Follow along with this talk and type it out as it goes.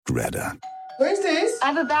Greta. Wednesdays? I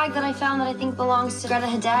have a bag that I found that I think belongs to Greta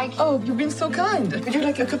Hadag. Oh, you've been so kind. Would you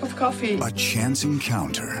like a cup of coffee? A chance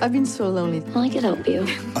encounter. I've been so lonely. I could help you.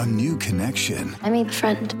 A new connection. I made a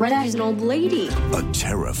friend. Greta is an old lady. A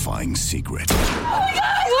terrifying secret. Oh my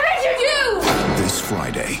God! What did you do? This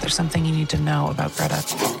Friday. There's something you need to know about Greta.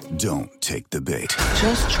 Don't take the bait.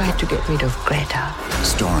 Just try to get rid of Greta.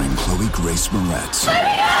 Starring Chloe Grace Moretz. Let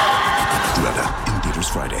me go! Greta in theaters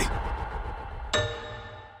Friday.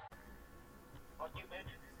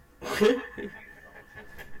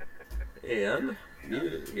 And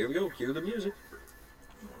here we go. Cue the music.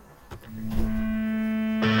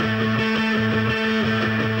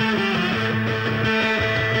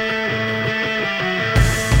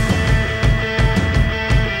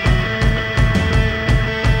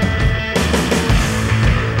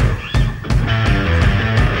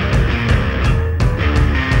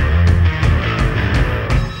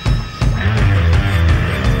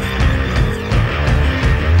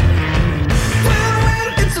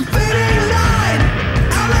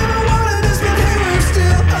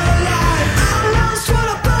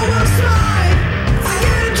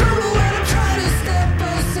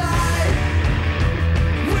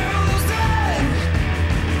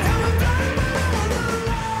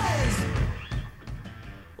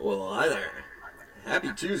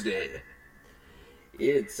 Tuesday.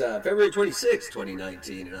 It's February 26,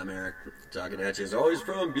 2019, and I'm Eric, talking at you as always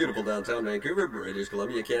from beautiful downtown Vancouver, British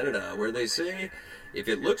Columbia, Canada, where they say, if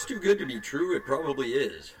it looks too good to be true, it probably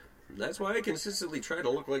is. And that's why I consistently try to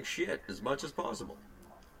look like shit as much as possible.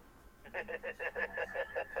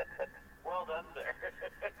 Well done, sir.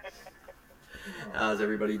 How's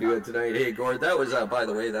everybody doing tonight? Hey, Gord, that was, by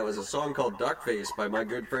the way, that was a song called Duckface by my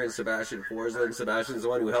good friend Sebastian Forsland. Sebastian's the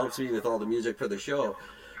one who helps me with all the music for the show,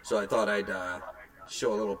 so I thought I'd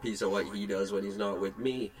show a little piece of what he does when he's not with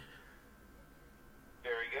me.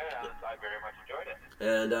 Very good. I very much enjoyed it.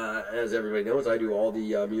 And as everybody knows, I do all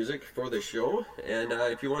the music for the show, and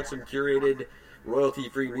if you want some curated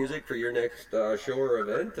royalty-free music for your next show or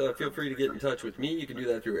event, feel free to get in touch with me. You can do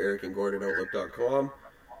that through Eric And Gord at Outlook.com.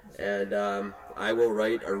 And I will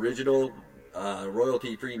write original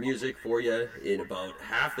royalty-free music for you in about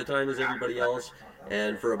half the time as everybody else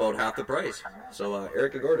and for about half the price. So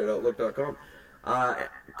Eric And Gord at Outlook.com.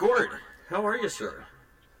 Gord, how are you, sir?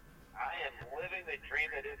 I am living the dream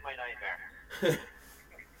that is my nightmare.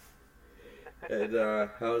 And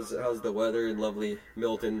how's the weather in lovely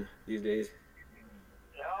Milton these days?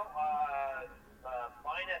 You know,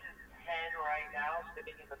 minus 10 right now,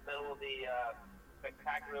 sitting in the middle of the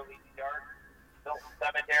spectacularly dark Milton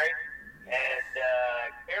Cemetery, and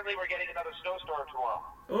apparently we're getting another snowstorm tomorrow.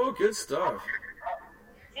 Oh, good stuff.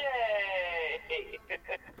 Yay!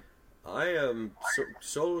 I am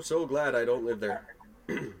so glad I don't live there.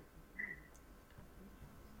 It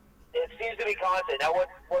seems to be constant. Now,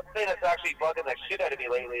 one thing that's actually bugging the shit out of me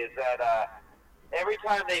lately is that every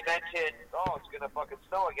time they mention, oh, it's going to fucking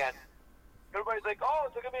snow again, everybody's like, oh,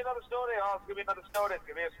 it's going to be another snow day. Oh, it's going to be another snow day. It's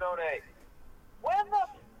going to be a snow day. When the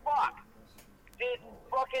fuck did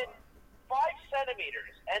fucking 5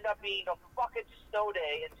 centimeters end up being a fucking snow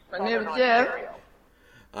day in southern Ontario?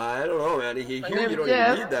 I don't know, man. Here you don't even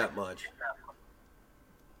need that much.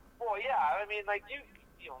 Well, yeah. I mean, like, you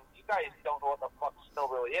guys don't know what the fuck snow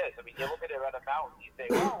really is. I mean, you look at it at a mountain, you think,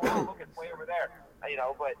 oh, wow, look, it's way over there. You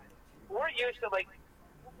know, but we're used to, like,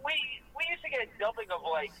 we used to get dumping of,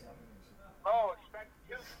 like, oh, expect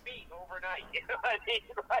 2 feet overnight. You know what I mean?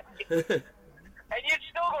 Like, and you'd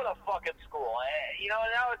still go to fucking school. You know,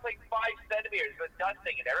 now it's like 5 centimeters of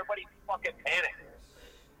dusting, and everybody fucking panics.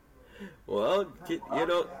 Well, you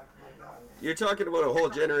know, you're talking about a whole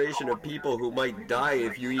generation of people who might die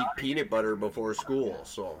if you eat peanut butter before school,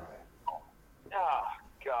 so. Oh,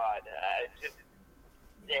 God. Just,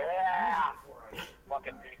 yeah.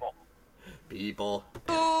 Fucking people. People.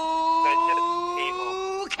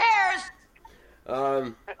 Who cares?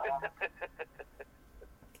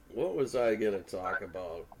 What was I going to talk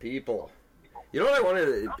about? People. You know what I wanted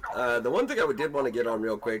to, the one thing I did want to get on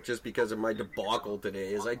real quick, just because of my debacle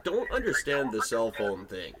today, is I don't understand the cell phone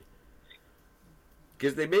thing.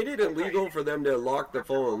 Because they made it illegal for them to lock the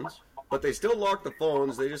phones, but they still lock the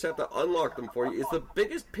phones, they just have to unlock them for you. It's the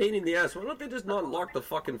biggest pain in the ass. Why don't they just not lock the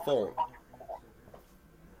fucking phone?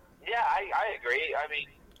 Yeah, I agree. I mean,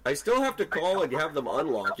 I still have to call and have them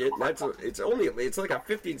unlock it. It's like a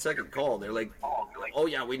 15-second call. They're like, oh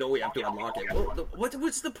yeah, we know we have to unlock it. Well,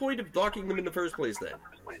 what's the point of locking them in the first place then?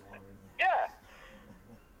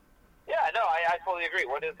 Yeah, no, I totally agree.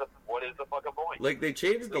 What is the fucking point? Like, they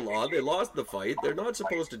changed the law, they lost the fight, they're not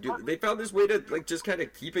supposed to do. They found this way to, like, just kind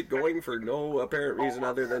of keep it going for no apparent reason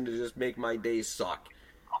other than to just make my day suck.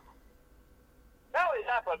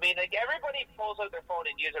 enough. I mean, like, everybody pulls out their phone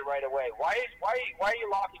and use it right away. Why are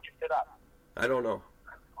you locking your shit up? I don't know.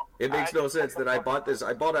 It makes no sense that I bought this.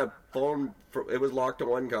 I bought a phone. It was locked to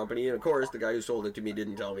one company, and of course, the guy who sold it to me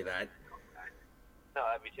didn't tell me that. No,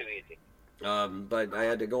 that'd be too easy. But I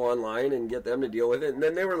had to go online and get them to deal with it, and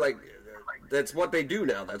then they were like, "That's what they do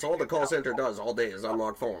now. That's all the call center does all day is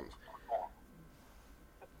unlock phones."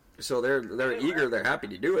 So they're eager. They're happy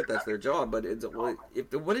to do it. That's their job. But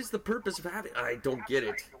what is the purpose of having? I don't get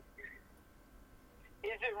it.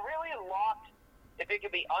 Is it really locked? If it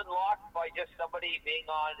can be unlocked by just somebody being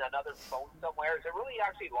on another phone somewhere, is it really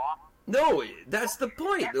actually locked? No, that's the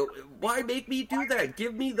point. Why make me do that?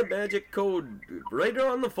 Give me the magic code. Write it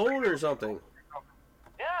on the phone or something.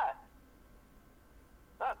 Yeah.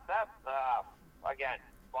 Again,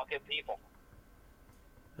 fucking people.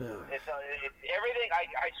 It's everything.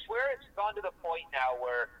 I swear it's gone to the point now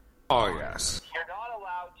where you're not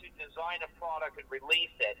allowed to design a product and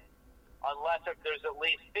release it unless if there's at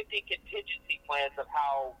least 50 contingency plans of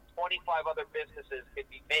how 25 other businesses could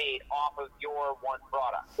be made off of your one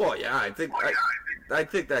product. Well, yeah, I think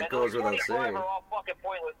that goes without saying. Are all fucking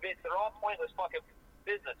pointless bits. They're all pointless fucking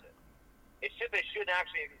businesses. They shouldn't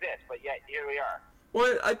actually exist, but yet here we are.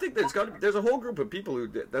 Well, I think there's a whole group of people who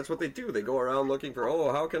that's what they do. They go around looking for,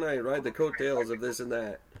 how can I ride the coattails of this and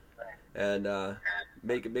that, and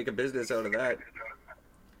make a business out of that.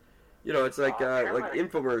 You know, it's like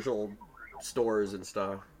infomercial stores and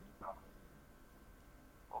stuff.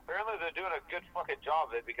 Well, apparently they're doing a good fucking job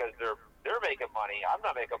of it because they're making money. I'm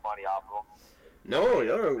not making money off of them. No,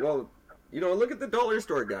 well, you know, look at the dollar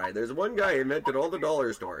store guy. There's one guy who invented all the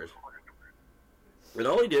dollar stores. And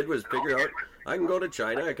all he did was figure out, I can go to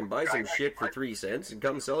China, I can buy some shit for 3 cents and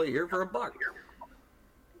come sell it here for $1.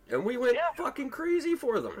 And we went fucking crazy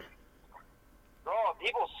for them. Oh,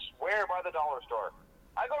 people swear by the dollar store.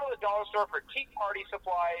 I go to the dollar store for tea party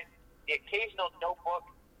supplies, the occasional notebook,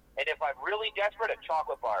 and if I'm really desperate, a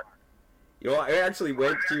chocolate bar. You know, I actually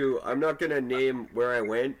went to, I'm not going to name where I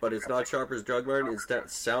went, but it's not Shoppers Drug Mart. That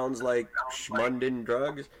sounds like Schmunden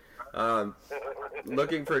Drugs.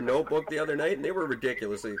 Looking for a notebook the other night, and they were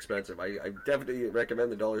ridiculously expensive. I definitely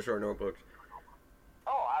recommend the dollar store notebooks.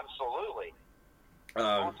 Oh, absolutely.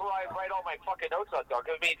 That's why I write all my fucking notes on, dog.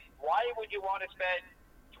 I mean, why would you want to spend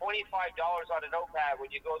 $25 on a notepad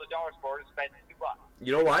when you go to the dollar store and spend $2?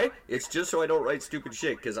 You know why? It's just so I don't write stupid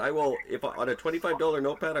shit, because I will, on a $25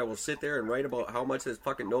 notepad, I will sit there and write about how much this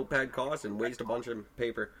fucking notepad costs and waste a bunch of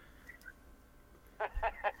paper.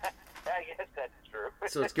 I guess that's true.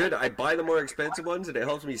 So it's good. I buy the more expensive ones, and it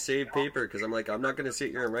helps me save paper, because I'm like, I'm not going to sit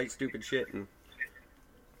here and write stupid shit and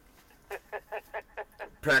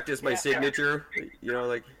practice my signature, you know,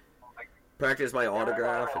 like, practice my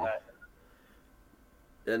autograph,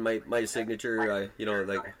 and my signature, you know,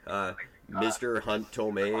 like, Mr. Hunt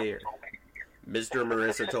Tomei, or Mr.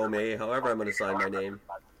 Marissa Tomei, however I'm going to sign my name.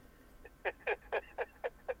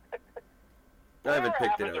 I haven't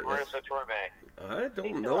picked it out yet. Marissa Tomei? I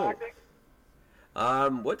don't know.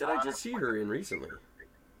 What did I just see her in recently?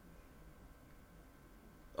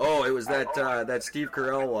 Oh, it was that Steve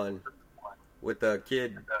Carell one with the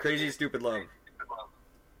kid, Crazy Stupid Love.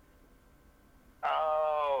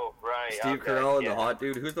 Oh, right. Steve Carell and the hot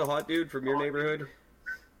dude. Who's the hot dude from your neighborhood?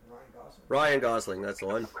 Ryan Gosling, that's the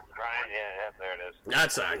one. Ryan, yeah, there it is.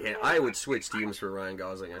 That's I would switch teams for Ryan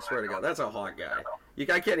Gosling, I swear to God. That's a hot guy.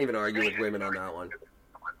 I can't even argue with women on that one.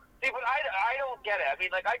 See, but I don't get it. I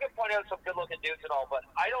mean, like, I can point out some good-looking dudes and all, but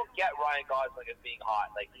I don't get Ryan Gosling as being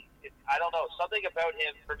hot. Like, I don't know. Something about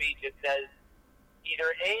him, for me, just says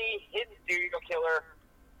either A, hidden serial killer,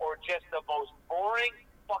 or just the most boring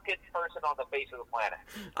fucking person on the face of the planet.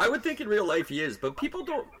 I would think in real life he is, but people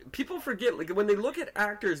forget, like, when they look at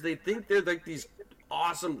actors, they think they're, like, these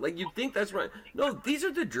awesome, like, you think that's right. No, these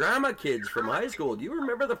are the drama kids from high school. Do you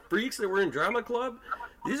remember the freaks that were in drama club?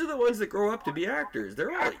 These are the ones that grow up to be actors.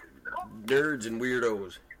 They're all nerds and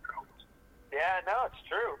weirdos. Yeah, no, it's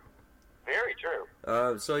true. Very true.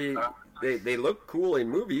 So they look cool in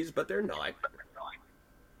movies, but they're not.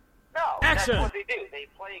 No, Action. That's what they do. They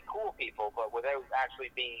play cool people, but without actually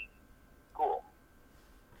being cool.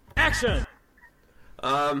 Action!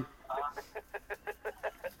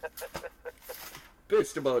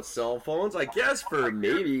 Bitched about cell phones. I guess for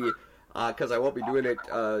maybe, because I won't be doing it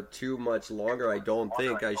too much longer, I don't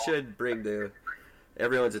think. I should bring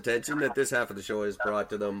everyone's attention that this half of the show is brought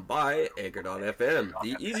to them by Anchor.fm,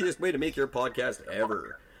 the easiest way to make your podcast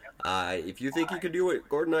ever. If you think you can do what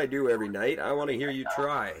Gord and I do every night, I want to hear you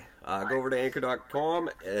try. Go over to Anchor.com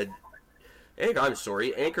Anchor.fm,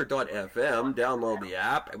 download the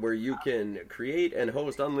app where you can create and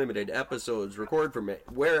host unlimited episodes, record from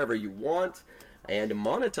wherever you want. and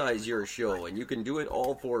monetize your show, and you can do it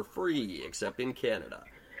all for free, except in Canada.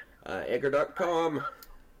 Anchor.com,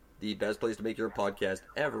 the best place to make your podcast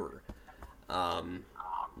ever.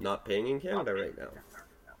 Not paying in Canada right now.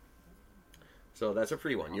 So that's a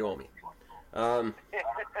free one. You owe me.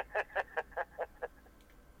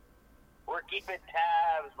 We're keeping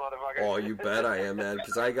tabs, motherfucker. Oh, you bet I am, man.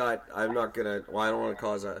 Because I don't want to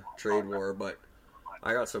cause a trade war, but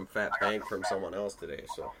I got some fat bank from someone else today,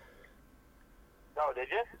 so. Oh, did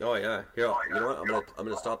you? Oh, yeah. Here, you know what? I'm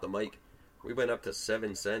gonna stop the mic. We went up to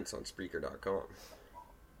 7 cents on Spreaker.com.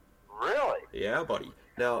 Really? Yeah, buddy.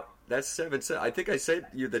 Now, that's 7 cents. I think I sent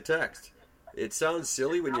you the text. It sounds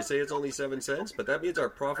silly when you say it's only 7 cents, but that means our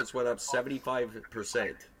profits went up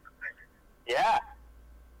 75%. Yeah.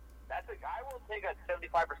 I will take a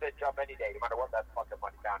 75% jump any day, no matter what that fucking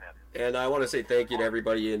money down is. And I want to say thank you to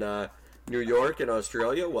everybody in New York and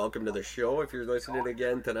Australia. Welcome to the show. If you're listening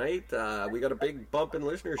again tonight, we got a big bump in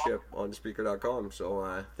listenership on Spreaker.com,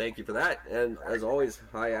 so thank you for that. And as always,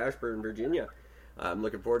 hi Ashburn, Virginia. I'm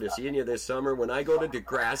looking forward to seeing you this summer when I go to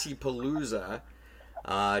Degrassi Palooza,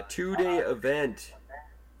 2-day event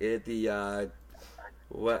at the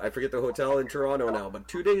I forget the hotel in Toronto now, but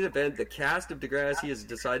 2-day event. The cast of Degrassi has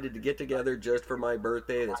decided to get together just for my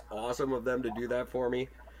birthday. It's awesome of them to do that for me.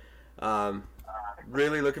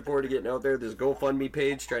 Really looking forward to getting out there. There's a GoFundMe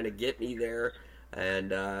page trying to get me there.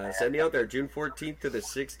 And send me out there June 14th to the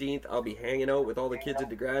 16th. I'll be hanging out with all the kids at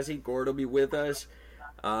Degrassi. Gord will be with us.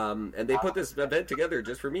 And they put this event together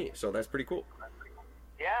just for me, so that's pretty cool.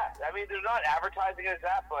 Yeah, I mean, they're not advertising it as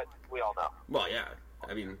that, but we all know. Well, yeah.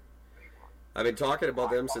 I mean, I've been talking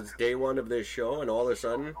about them since day one of this show, and all of a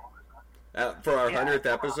sudden, for our 100th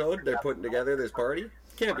episode, they're putting together this party.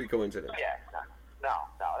 Can't be coincidence. Yeah, no.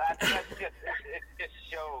 That's just, it just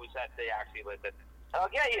shows that they actually listen. I'll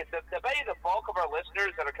get you, I bet you the bulk of our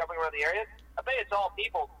listeners that are coming around the area, I bet it's all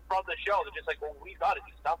people from the show. They're just like, well, we got to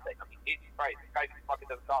do something. I mean, Jesus Christ, this guy fucking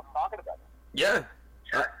doesn't stop talking about it. Yeah.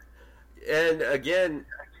 And again,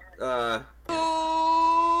 Who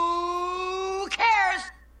cares?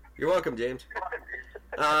 You're welcome, James.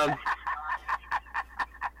 Every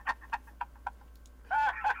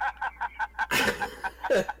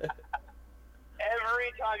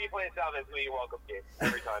time you play a sound, that's me, you're welcome, James.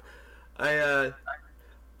 Every time.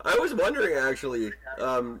 I was wondering, actually,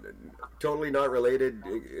 totally not related,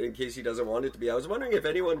 in case he doesn't want it to be, I was wondering if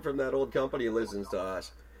anyone from that old company listens to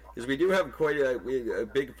us. Because we do have quite a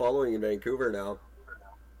big following in Vancouver now.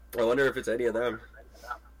 I wonder if it's any of them.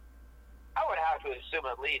 I would have to assume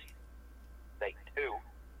at least, like, 2.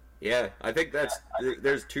 Yeah, I think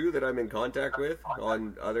there's 2 that I'm in contact with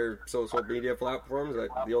on other social media platforms.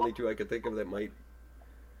 The only 2 I could think of that might.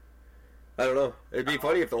 I don't know. It'd be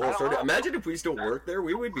funny if the whole story. Imagine if we still worked there.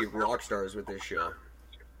 We would be rock stars with this show.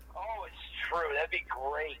 Oh, it's true. That'd be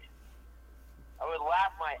great. I would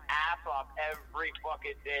laugh my ass off every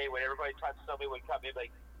fucking day when everybody thought somebody would come in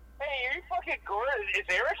like, hey, are you fucking Gord? Is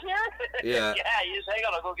Eric here? Yeah. Yeah, you just hang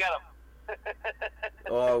on. I'll go get him.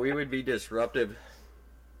 Oh, we would be disruptive.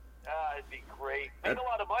 It'd be great. Make a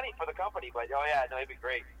lot of money for the company, but it'd be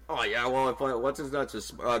great. Oh yeah, well, what's his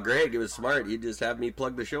nuts? Greg, it was smart. He'd just have me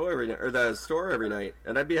plug the show every night, or the store every night,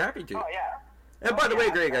 and I'd be happy to. Oh yeah. And by the way,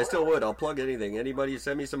 Greg, I still would. I'll plug anything. Anybody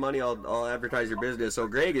send me some money, I'll advertise your business. So,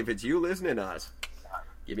 Greg, if it's you listening to us,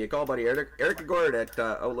 give me a call, buddy. Eric And Gord at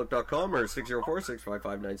Outlook.com or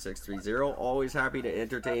 604-655-9630. Always happy to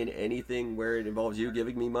entertain anything where it involves you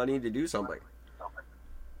giving me money to do something.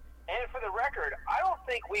 And for the record, I don't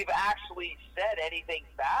think we've actually said anything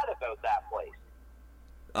bad about that place.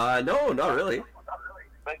 No, not really.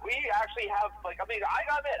 Like, we actually have, I admit,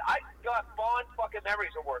 I got fond fucking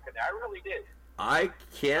memories of working there. I really did. I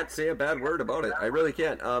can't say a bad word about it. I really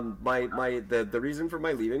can't. The reason for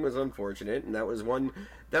my leaving was unfortunate, and that was one.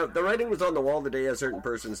 The writing was on the wall the day a certain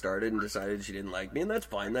person started and decided she didn't like me, and that's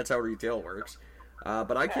fine. That's how retail works.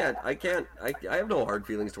 But I have no hard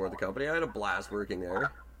feelings toward the company. I had a blast working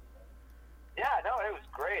there. Yeah, no, it was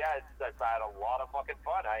great. I had a lot of fucking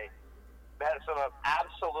fun. I met some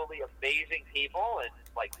absolutely amazing people and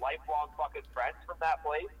lifelong fucking friends from that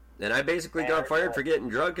place. And I basically got fired for getting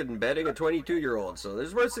drunk and betting a 22-year-old. So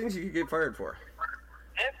there's worse things you could get fired for.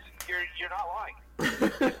 You're not lying.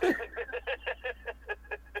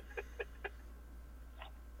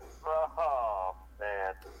 Oh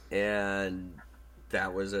man. And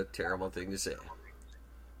that was a terrible thing to say.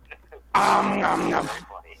 But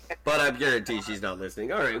I guarantee she's not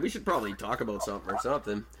listening. All right, we should probably talk about something or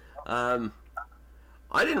something. I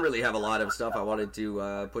didn't really have a lot of stuff I wanted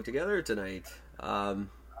to put together tonight.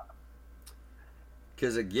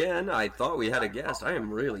 Because, again, I thought we had a guest. I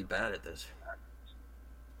am really bad at this.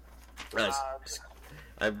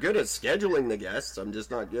 I'm good at scheduling the guests. I'm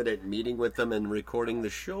just not good at meeting with them and recording the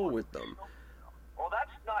show with them. Well,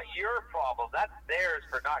 that's not your problem. That's theirs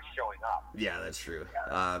for not showing up. Yeah, that's true.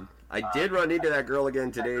 I did run into that girl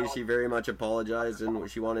again today. She very much apologized, and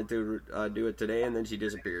she wanted to do it today, and then she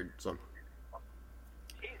disappeared. So,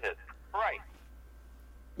 Jesus Christ.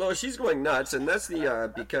 well, she's going nuts, and that's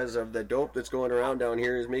the because of the dope that's going around down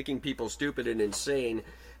here is making people stupid and insane.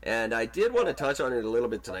 And I did want to touch on it a little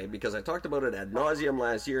bit tonight because I talked about it ad nauseum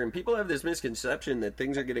last year, and people have this misconception that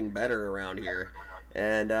things are getting better around here.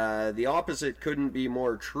 And the opposite couldn't be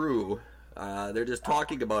more true. They're just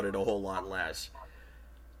talking about it a whole lot less.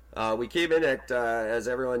 We came in at, as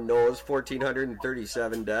everyone knows,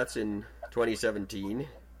 1,437 deaths in 2017.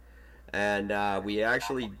 And we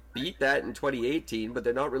actually beat that in 2018, but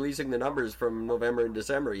they're not releasing the numbers from November and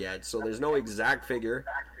December yet. So there's no exact figure.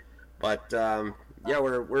 But, yeah,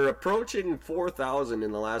 we're approaching 4,000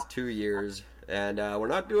 in the last 2 years. And we're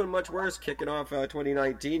not doing much worse. Kicking off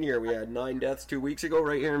 2019 here, we had 9 deaths 2 weeks ago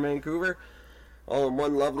right here in Vancouver, all in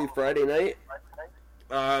one lovely Friday night.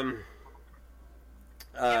 Is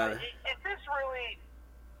this really...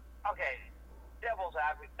 Okay, devil's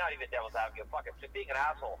advocate, not even devil's advocate, fucking just being an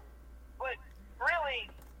asshole. But really,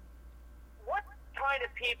 what kind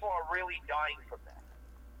of people are really dying from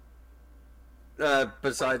that?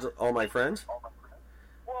 Besides all my friends?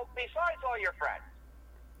 Well, besides all your friends.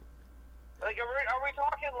 Like, are we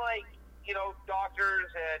talking, like, you know, doctors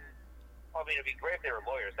and, I mean, it'd be great if they were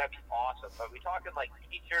lawyers. That'd be awesome. But are we talking, like,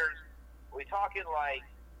 teachers? Are we talking, like,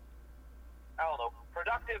 I don't know,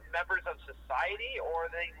 productive members of society? Or are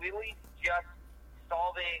they really just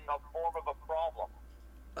solving a form of a problem?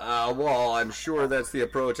 Well, I'm sure that's the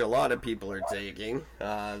approach a lot of people are taking.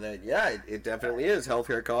 That, yeah, it definitely is.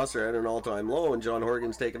 Healthcare costs are at an all-time low, and John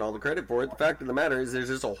Horgan's taking all the credit for it. The fact of the matter is there's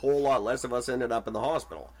just a whole lot less of us ended up in the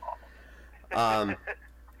hospital.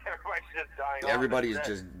 Everybody's just dying. Everybody's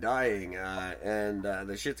just dying, and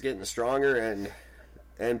the shit's getting stronger,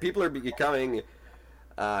 and people are becoming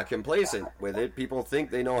complacent with it. People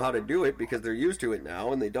think they know how to do it because they're used to it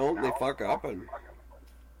now, and they don't. And they fuck up, and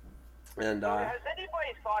so has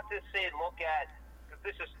anybody thought to say, look at? Because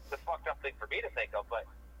this is the fucked up thing for me to think of, but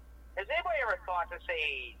has anybody ever thought to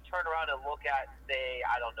say, turn around and look at, say,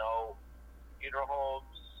 I don't know, funeral homes,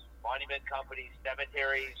 monument companies,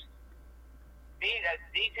 cemeteries?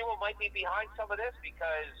 These people might be behind some of this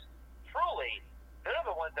because truly they're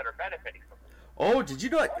the ones that are benefiting from it. Oh, did you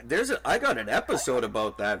know? I got an episode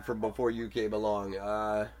about that from before you came along.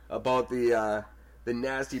 About the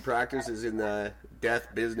nasty practices in the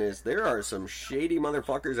death business. There are some shady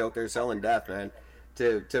motherfuckers out there selling death, man,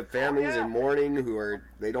 to families in mourning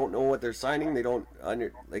they don't know what they're signing. They don't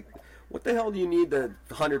what the hell do you need the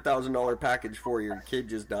 $100,000 package for? Your kid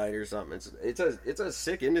just died or something. It's a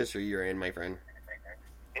sick industry you're in, my friend.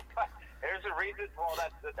 There's a reason. Well,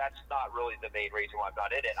 that's not really the main reason why I'm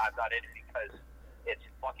not in it. I'm not in it because it's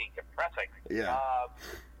fucking depressing. Yeah.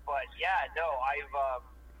 But yeah, no, I've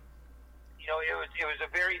you know, it was a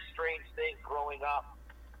very strange thing growing up,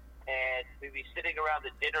 and we'd be sitting around the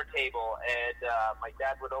dinner table, and my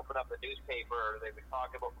dad would open up the newspaper, or they would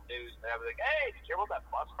talk about the news, and I would be like, "Hey, did you hear about that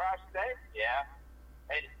bus crash today?" Yeah.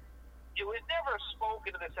 And it was never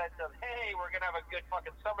spoken in the sense of, "Hey, we're gonna have a good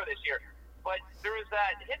fucking summer this year," but there was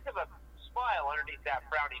that hint of a smile underneath that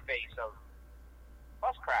frowny face of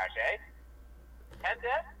bus crash, eh? 10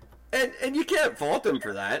 dead? And you can't fault them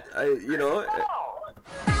for that. No.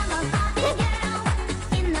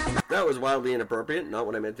 That was wildly inappropriate. Not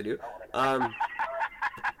what I meant to do. There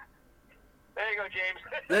you go, James.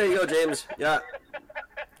 There you go, James. Yeah.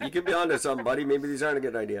 You could be onto something, buddy. Maybe these aren't a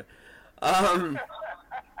good idea. I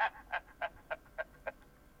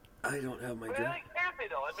don't have my drink. Like, seriously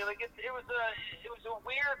though, I mean, like it was a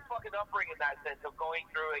weird fucking upbringing in that sense of going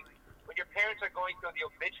through it when your parents are going through the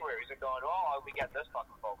obituaries and going, "Oh, we get this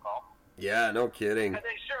fucking phone call." Yeah, no kidding. And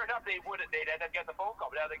then sure enough, they'd end up getting the phone call.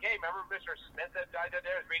 But now the game, remember Mr. Smith that died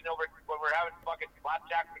there was reading over when we were having fucking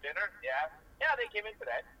flapjack for dinner? Yeah, they came in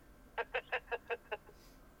today.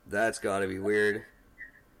 That's got to be weird.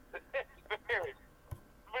 It's very,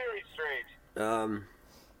 very strange.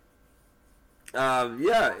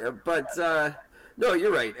 Yeah, but no,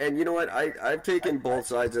 you're right. And you know what? I've taken both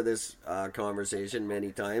sides of this conversation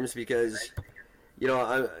many times because, you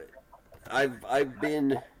know, I've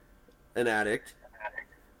been an addict.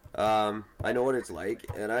 I know what it's like,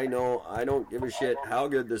 and I know I don't give a shit how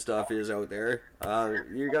good the stuff is out there.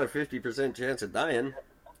 You got a 50% chance of dying.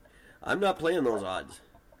 I'm not playing those odds.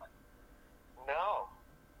 No,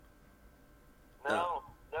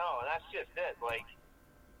 and that's just it. Like,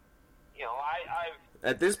 you know,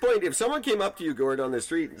 At this point, if someone came up to you, Gord, on the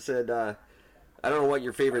street and said, I don't know what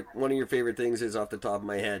one of your favorite things is off the top of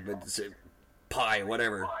my head, but say pie,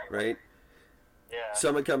 whatever, right? Yeah.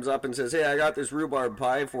 Someone comes up and says, hey, I got this rhubarb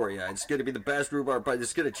pie for you. It's going to be the best rhubarb pie.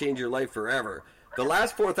 It's going to change your life forever. The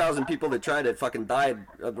last 4,000 people that tried it fucking died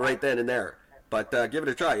right then and there. But give it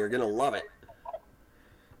a try. You're going to love it.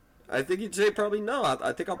 I think you'd say probably no.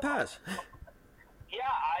 I think I'll pass. Yeah,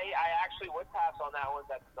 I actually would pass on that one.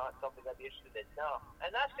 That's not something I'd be interested in. No.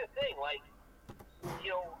 And that's the thing. Like,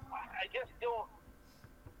 you know, I just don't.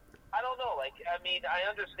 I don't know. Like, I mean, I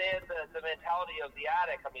understand the mentality of the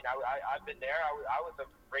addict. I mean, I've been there. I was a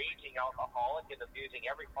raging alcoholic and abusing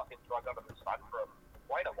every fucking drug under the sun for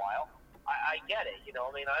quite a while. I get it, you know.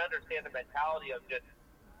 I mean, I understand the mentality of just,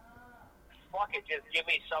 fuck it, just give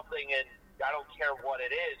me something and I don't care what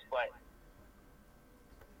it is. But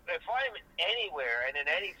if I'm anywhere and in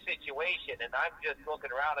any situation and I'm just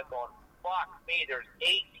looking around and going, fuck me, there's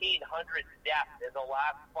 1,800 deaths in the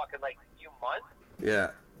last fucking, like, few months.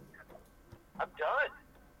 Yeah. I'm done.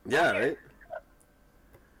 Yeah, right?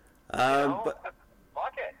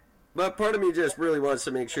 Fuck it. But part of me just really wants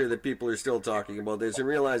to make sure that people are still talking about this and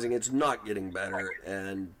realizing it's not getting better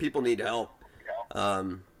and people need help.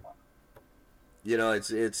 You know,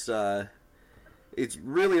 it's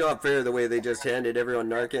really not fair the way they just handed everyone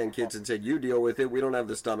Narcan kits and said, you deal with it, we don't have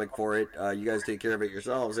the stomach for it, you guys take care of it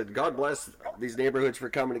yourselves. And God bless these neighborhoods for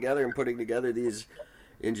coming together and putting together these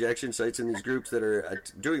injection sites and these groups that are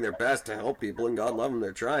doing their best to help people, and God love them,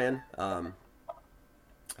 they're trying.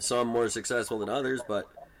 Some more successful than others, but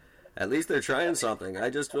at least they're trying something. I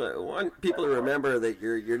just want people to remember that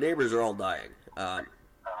your neighbors are all dying.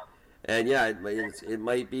 And yeah, it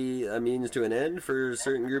might be a means to an end for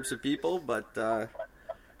certain groups of people, but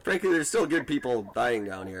frankly, there's still good people dying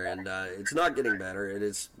down here, and it's not getting better. It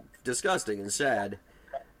is disgusting and sad.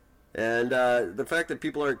 And the fact that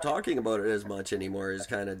people aren't talking about it as much anymore is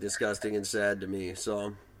kind of disgusting and sad to me.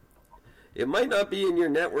 So it might not be in your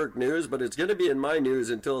network news, but it's going to be in my news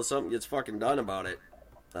until something gets fucking done about it.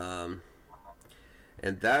 And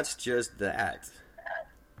that's just that.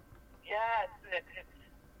 Yeah,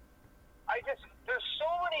 there's so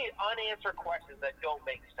many unanswered questions that don't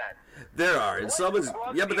make sense. There are, and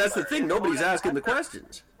but that's the thing, nobody's asking the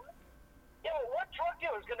questions. Yeah, well, what drug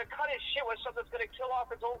dealer is going to cut his shit with something that's going to kill off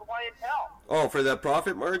his own clientele? Oh, for the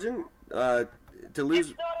profit margin? To lose...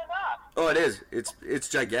 It's not enough. Oh, it is. It's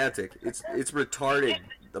gigantic. It's retarded,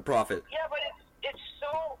 the profit. Yeah, but it's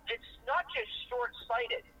not just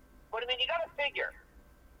short-sighted. But, I mean, you got to figure.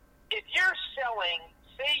 If you're selling,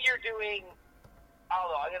 say you're doing, I don't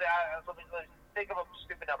know, let me think of a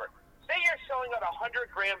stupid number. Say you're selling out 100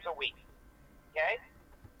 grams a week, okay?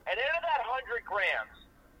 And out of that 100 grams,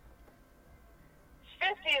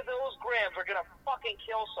 50 of those grams are going to fucking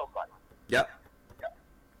kill somebody. Yep.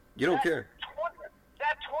 You don't care.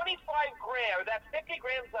 That 25 grams, that 50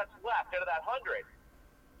 grams that's left out of that 100,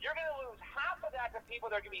 you're going to lose half of that to people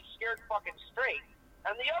that are going to be scared fucking straight.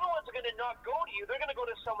 And the other ones are going to not go to you. They're going to go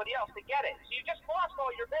to somebody else to get it. So you just lost all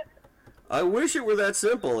your business. I wish it were that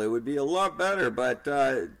simple. It would be a lot better, but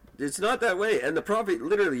it's not that way. And the profit,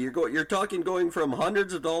 literally, you're talking going from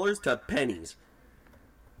hundreds of dollars to pennies.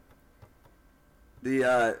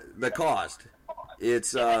 The cost.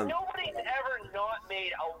 It's nobody's ever not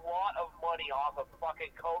made a lot of money off of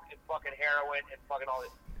fucking coke and fucking heroin and fucking all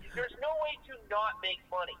this. There's no way to not make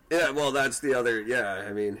money. Yeah, well, that's the other. Yeah,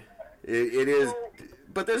 I mean, it is.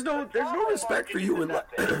 But there's no respect for human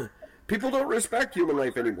life. People don't respect human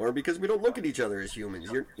life anymore because we don't look at each other as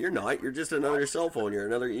humans. You're not. You're just another cell phone. You're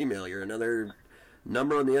another email. You're another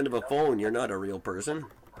number on the end of a phone. You're not a real person.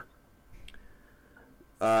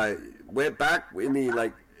 Went back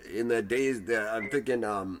in the days that I'm thinking,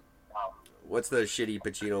 what's the shitty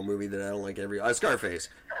Pacino movie that I don't like Scarface.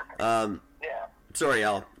 Yeah. Sorry,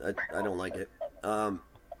 Al. I don't like it.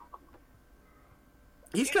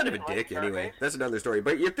 He's kind of a dick anyway. That's another story.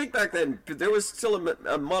 But you think back then, there was still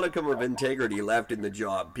a modicum of integrity left in the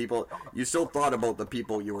job. You still thought about the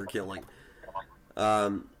people you were killing.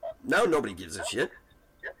 Now nobody gives a shit.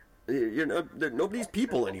 Nobody's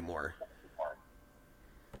people anymore.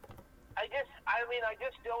 I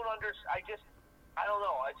just don't understand. I don't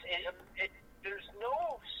know. There's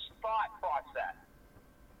no thought process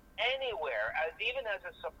anywhere, even as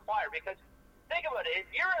a supplier. Because think about it.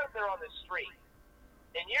 If you're out there on the street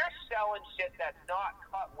and you're selling shit that's not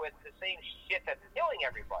cut with the same shit that's killing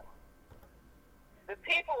everybody, the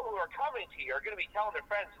people who are coming to you are going to be telling their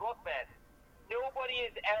friends, look, man, nobody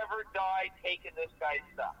has ever died taking this guy's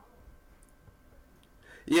stuff.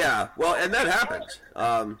 Yeah, well, and that happens.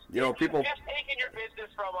 People just taking your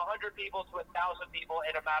business from 100 people to 1,000 people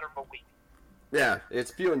in a matter of a week. Yeah,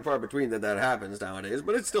 it's few and far between that happens nowadays,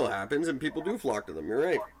 but it still happens, and people do flock to them. You're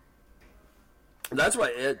right. That's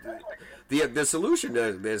why the solution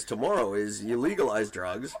to this tomorrow is you legalize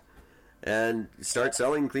drugs and start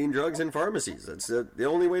selling clean drugs in pharmacies. That's the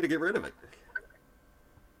only way to get rid of it.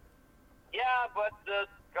 Yeah, but the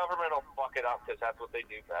government will fuck it up because that's what they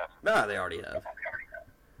do best. Nah, they already have.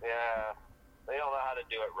 Yeah, they don't know how to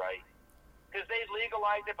do it right. Because they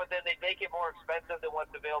legalize it, but then they make it more expensive than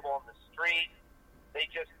what's available on the street. They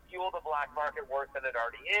just fuel the black market worse than it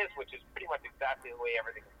already is, which is pretty much exactly the way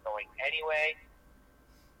everything is going anyway.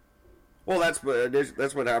 Well, that's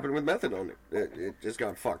what happened with methadone. It just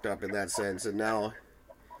got fucked up in that sense, and now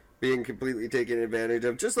being completely taken advantage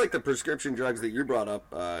of, just like the prescription drugs that you brought up.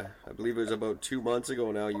 I believe it was about 2 months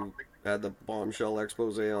ago now. You had the bombshell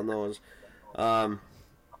expose on those.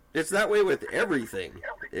 It's that way with everything.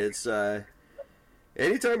 It's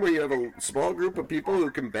anytime where you have a small group of people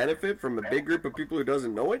who can benefit from a big group of people who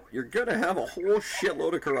doesn't know it, you're gonna have a whole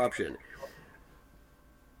shitload of corruption.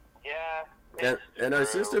 Yeah. And our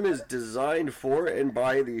system is designed for and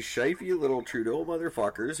by these shifty little Trudeau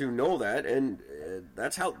motherfuckers who know that, and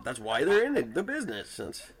that's why they're in the business.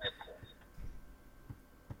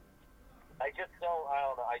 I just don't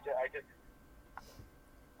know. I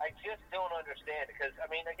just don't understand, because I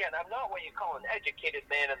mean, again, I'm not what you call an educated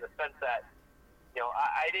man in the sense that, you know,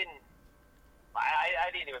 I didn't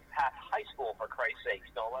even pass high school, for Christ's sake,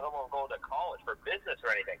 let alone go to college for business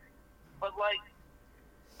or anything. But like,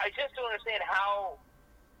 I just don't understand how,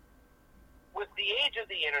 with the age of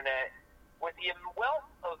the internet, with the wealth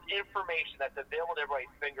of information that's available at everybody's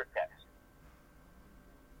fingertips,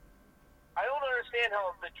 I don't understand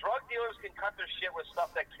how the drug dealers can cut their shit with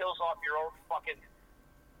stuff that kills off your own fucking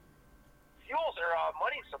fuels or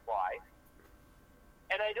money supply.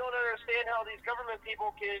 And I don't understand how these government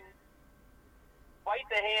people can bite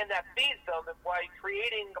the hand that feeds them by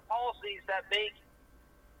creating policies that make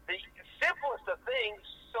the simplest of things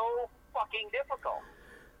so fucking difficult.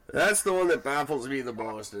 That's the one that baffles me the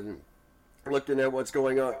most. And looking at what's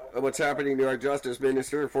going on, what's happening to our Justice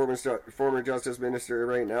Minister, former Justice Minister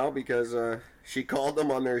right now, because she called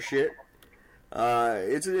them on their shit.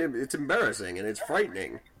 It's embarrassing and it's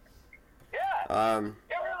frightening. Yeah, it really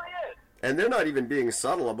is. And they're not even being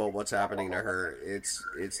subtle about what's happening to her. It's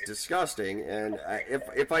disgusting. And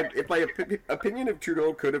if my opinion of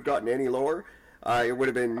Trudeau could have gotten any lower, it would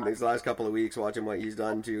have been these last couple of weeks watching what he's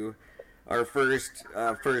done to our First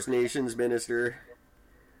Nations minister.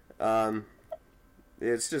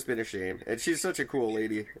 It's just been a shame. And she's such a cool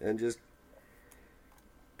lady, and just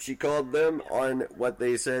she called them on what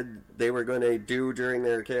they said they were going to do during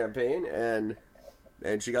their campaign, and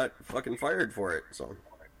she got fucking fired for it. So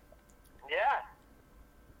yeah,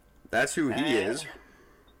 that's who he is.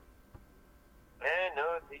 And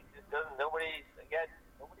no, he just doesn't. Nobody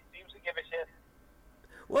seems to give a shit.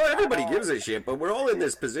 Well, everybody gives a shit, but we're all in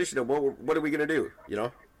this position of what are we going to do, you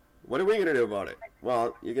know? What are we going to do about it?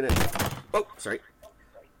 Well, you're going to... Oh, sorry.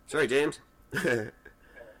 Sorry, James.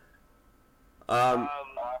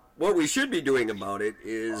 What we should be doing about it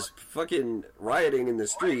is fucking rioting in the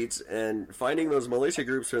streets and finding those militia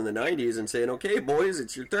groups from the 90s and saying, okay, boys,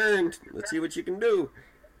 it's your turn. Let's see what you can do.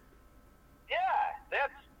 Yeah,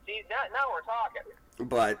 now we're talking.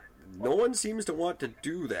 But no one seems to want to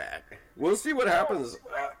do that. We'll see what happens.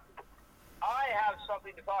 I have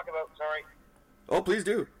something to talk about, sorry. Oh, please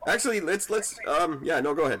do. Actually, let's go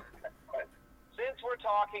ahead. Since we're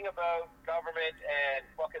talking about government and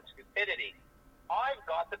fucking stupidity, I've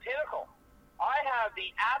got the pinnacle. I have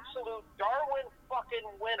the absolute Darwin fucking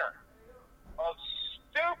winner of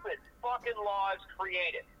stupid fucking laws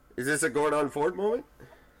created. Is this a Gordon Ford moment?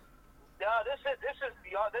 No, this is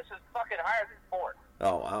beyond. This is fucking higher than Ford.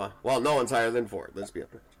 Oh, wow. Well, no one's higher than Ford. Let's be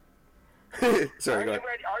honest. Sorry, go ahead.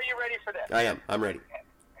 Are you ready for this? I am. I'm ready.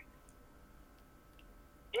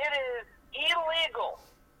 It is illegal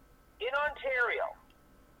in Ontario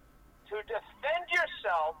to defend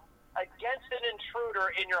yourself against an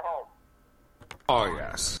intruder in your home. Oh,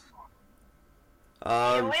 yes.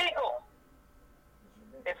 Illegal.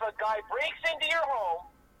 If a guy breaks into your home,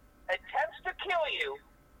 attempts to kill you,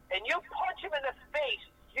 and you punch him in the face,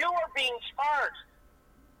 you are being charged.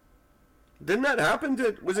 Didn't that happen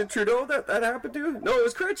to... Was it Trudeau that happened to? No, it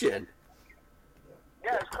was Chrétien.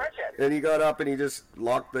 Yeah, it was Chrétien. And he got up and he just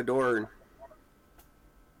locked the door. And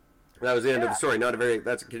that was the end of the story.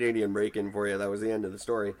 That's a Canadian break-in for you. That was the end of the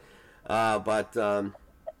story. It is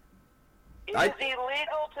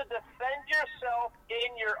illegal to defend yourself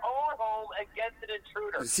in your own home against an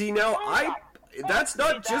intruder. See, now, that's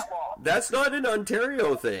not an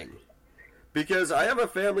Ontario thing. Because I have a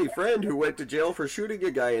family friend who went to jail for shooting a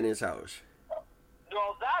guy in his house.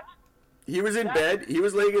 He was in bed. He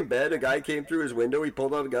was laying in bed. A guy came through his window. He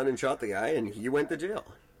pulled out a gun and shot the guy, and he went to jail.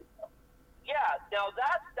 Yeah, now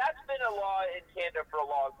that's been a law in Canada for a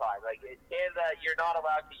long time. Like in Canada, you're not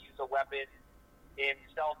allowed to use a weapon in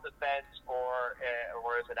self-defense or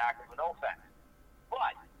as an act of an offense.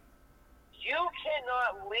 But you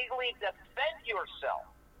cannot legally defend yourself.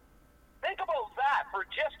 Think about that for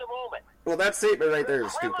just a moment. Well, that statement right there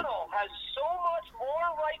is The stupid. criminal has so much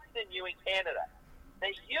more rights than you in Canada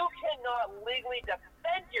that you cannot legally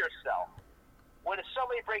defend yourself when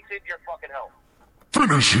somebody breaks into your fucking home.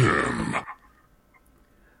 Finish him!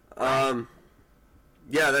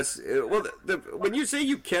 Yeah, that's well. When you say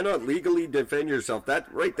you cannot legally defend yourself,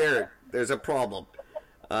 that right there's a problem.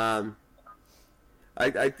 I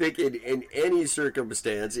think in any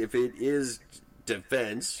circumstance, if it is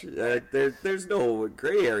defense, there's no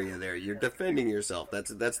gray area there. You're defending yourself.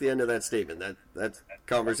 That's the end of that statement. That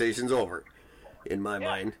conversation's over, in my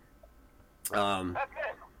mind. That's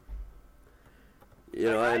it. You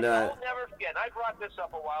know, and I'll never forget. I brought this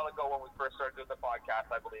up a while ago when we first started doing the podcast,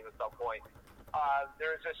 I believe, at some point.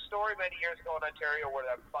 There's a story many years ago in Ontario where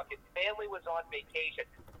the fucking family was on vacation.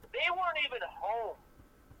 They weren't even home.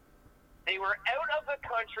 They were out of the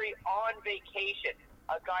country on vacation.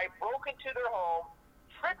 A guy broke into their home,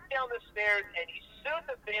 tripped down the stairs, and he sued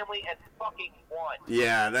the family and fucking won.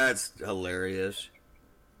 yeah, that's hilarious.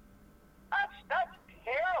 That's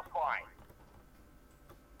terrifying.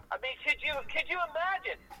 I mean, could you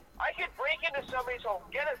imagine? I could break into somebody's home,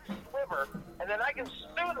 get a sliver, and then I can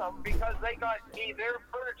sue them because their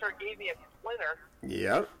furniture gave me a splinter.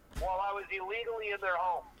 Yep. While I was illegally in their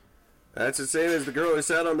home. That's the same as the girl who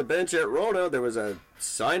sat on the bench at Rona. There was a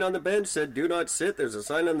sign on the bench said "Do not sit." There's a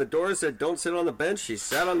sign on the door said "Don't sit on the bench." She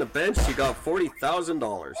sat on the bench. She got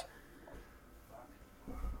 $40,000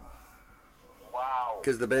 Wow.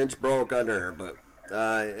 because the bench broke under her. But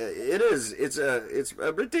it's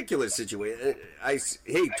a ridiculous situation. Hey,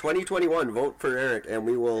 2021, vote for Eric, and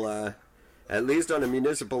we will at least on a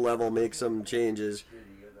municipal level make some changes.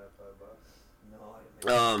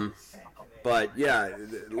 But yeah,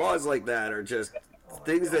 laws like that are just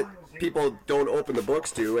things that people don't open the books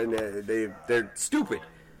to, and they're stupid,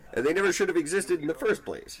 and they never should have existed in the first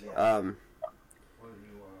place. I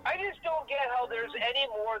just don't get how there's any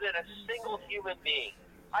more than a single human being.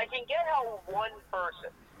 I can get how one person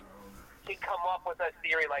can come up with a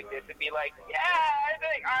theory like this and be like, yeah,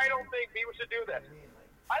 I don't think people should do this.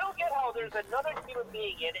 I don't get how there's another human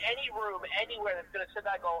being in any room, anywhere that's going to sit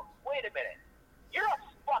back and go, wait a minute, you're a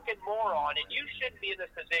fucking moron and you shouldn't be in this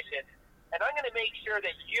position, and I'm going to make sure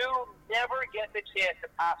that you never get the chance to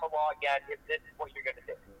pass a law again if this is what you're going to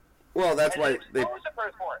do. Well, that's why they expose the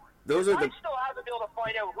person for it. Those are the. I still haven't been able to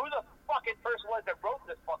find out who the fucking person was that wrote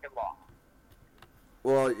this fucking law.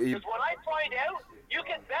 Well, because when I find out, you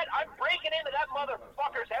can bet I'm breaking into that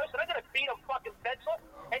motherfucker's house and I'm going to beat him fucking senseless,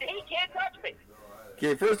 and he can't touch me.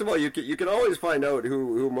 Okay, first of all, you can always find out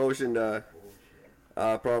who motioned a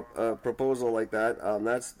proposal like that.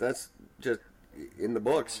 That's just in the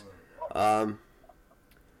books. But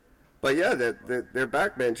yeah, they're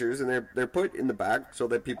backbenchers, and they're put in the back so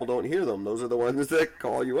that people don't hear them. Those are the ones that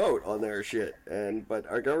call you out on their shit. But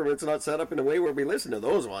our government's not set up in a way where we listen to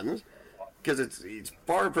those ones, because it's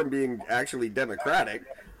far from being actually democratic.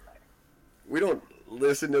 We don't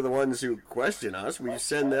listen to the ones who question us. We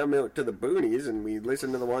send them out to the boonies, and we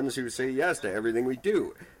listen to the ones who say yes to everything we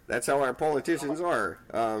do. That's how our politicians are.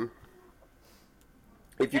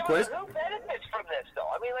 If you question, who benefits from this, though?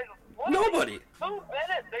 I mean, like, nobody. Who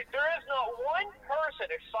benefits? There is not one person,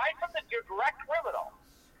 aside from the direct criminal,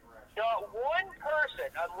 not one person,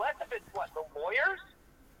 unless if it's the lawyers.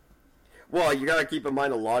 Well, you got to keep in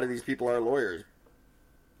mind a lot of these people are lawyers.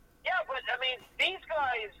 Yeah, but I mean, these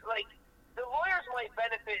guys, like, the lawyers might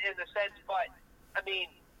benefit in the sense, but I mean,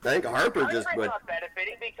 I think Harper's not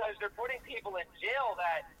benefiting because they're putting people in jail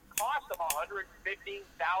that cost them $115,000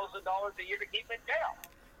 a year to keep in jail.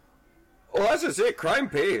 Well, that's just it. Crime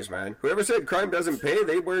pays, man. Whoever said crime doesn't pay,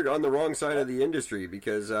 they were on the wrong side of the industry,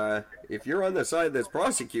 because if you're on the side that's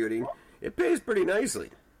prosecuting, it pays pretty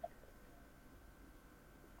nicely.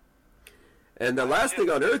 And the last thing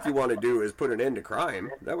on earth you want to do is put an end to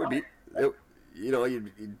crime. That would be,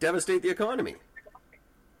 you'd devastate the economy.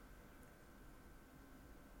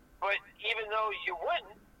 But even though you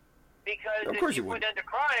wouldn't, because of course if you put end to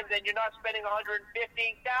crime, then you're not spending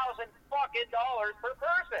 $115,000 fucking dollars per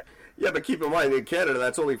person. Yeah, but keep in mind, in Canada,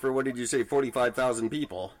 that's only for, what did you say, 45,000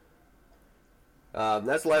 people.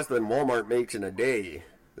 That's less than Walmart makes in a day.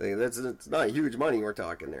 It's not huge money we're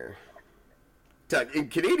talking there. In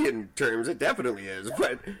Canadian terms, it definitely is,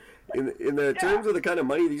 but in the terms of the kind of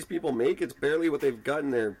money these people make, it's barely what they've got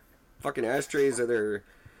in their fucking ashtrays of their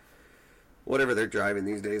whatever they're driving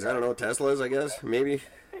these days. I don't know, Teslas, I guess, maybe.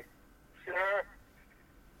 Sure.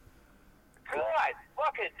 God,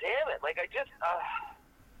 fucking damn it! Like I just,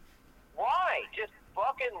 why? Just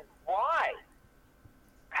fucking why?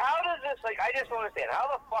 How does this? Like I just don't understand how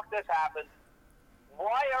the fuck this happens.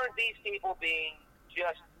 Why aren't these people being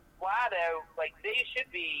just flat out like they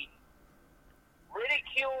should be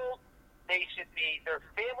ridiculed? They should be. Their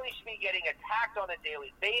families should be getting attacked on a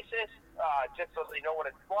daily basis, just so they know what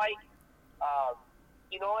it's like.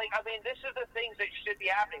 You know, like, I mean, this is the things that should be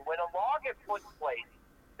happening. When a law gets put in place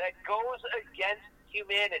that goes against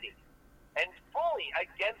humanity, and fully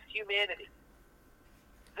against humanity,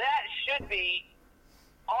 that should be,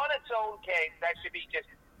 on its own case, that should be just,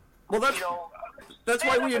 well, that's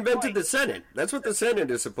why we invented the fight. Senate. That's what the Senate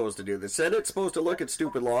is supposed to do. The Senate's supposed to look at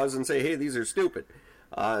stupid laws and say, hey, these are stupid.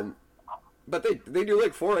 But they do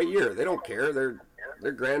like 4 a year. They don't care. They're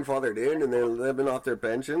grandfathered in, and they're living off their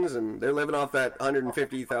pensions, and they're living off that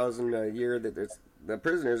 $150,000 a year that the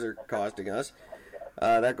prisoners are costing us.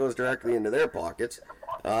 That goes directly into their pockets.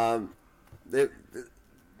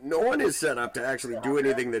 No one is set up to actually do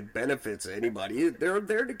anything that benefits anybody. They're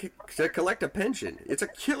there to collect a pension. It's a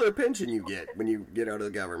killer pension you get when you get out of the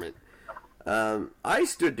government. I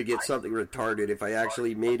stood to get something retarded if I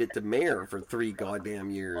actually made it to mayor for 3 goddamn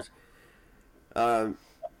years.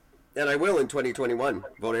 And I will in 2021.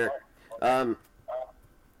 Vote Eric.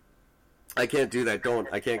 I can't do that.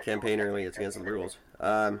 I can't campaign early. It's against the rules.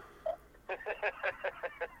 But,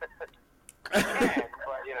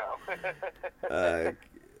 you know.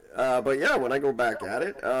 But yeah, when I go back at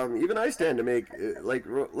it, even I stand to make,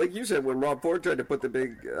 like you said, when Rob Ford tried to put the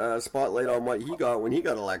big spotlight on what he got when he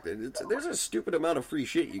got elected, there's a stupid amount of free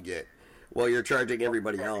shit you get while you're charging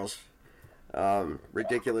everybody else.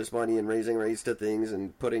 Ridiculous money and raising rates to things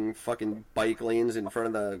and putting fucking bike lanes in front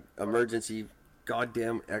of the emergency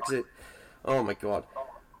goddamn exit. Oh my god.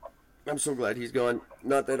 I'm so glad he's gone.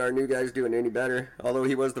 Not that our new guy's doing any better, although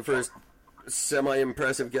he was the first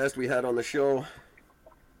semi-impressive guest we had on the show.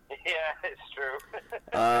 Yeah, it's true.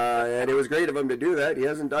 And it was great of him to do that. He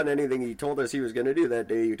hasn't done anything he told us he was going to do that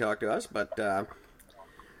day you talked to us, but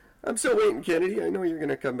I'm still waiting, Kennedy. I know you're going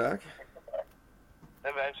to come back.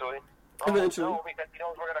 Eventually. Eventually. Oh, no, because he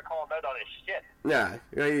knows we're going to call him out on his shit. Yeah,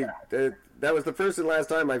 that was the first and last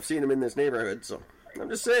time I've seen him in this neighborhood, so I'm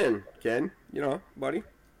just saying, Ken, you know, buddy.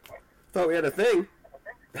 Thought we had a thing.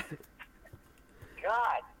 God,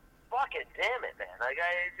 fucking damn it, man. Like,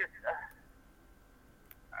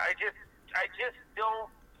 I just don't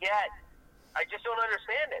get. I just don't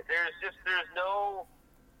understand it. There's just no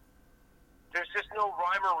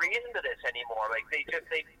rhyme or reason to this anymore. Like they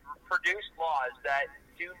produce laws that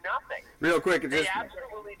do nothing. Real quick, they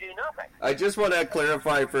absolutely do nothing. I just want to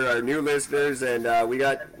clarify for our new listeners, and we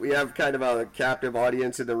have kind of a captive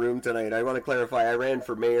audience in the room tonight. I want to clarify. I ran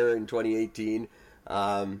for mayor in 2018.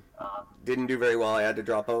 Didn't do very well. I had to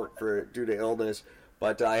drop out due to illness.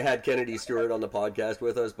 But I had Kennedy Stewart on the podcast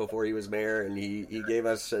with us before he was mayor, and he gave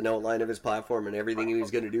us an outline of his platform and everything he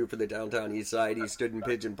was going to do for the downtown east side. He stood in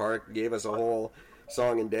Pigeon Park, gave us a whole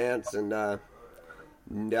song and dance, and I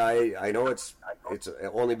know it's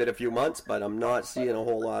only been a few months, but I'm not seeing a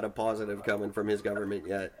whole lot of positive coming from his government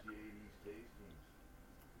yet.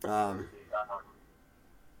 Nothing.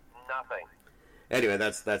 Anyway,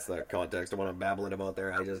 that's the context I want to babbling about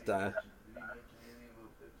there. I just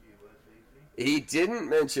he didn't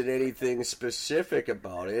mention anything specific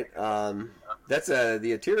about it. That's the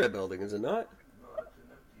Atira building, is it not?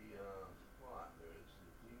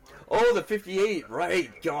 Oh, the 58,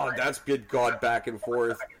 right. God, that's good God back and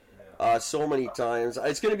forth so many times.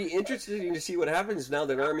 It's going to be interesting to see what happens now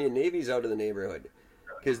that Army and Navy's out of the neighborhood.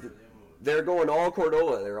 Because they're going all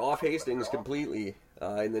Cordova. They're off Hastings completely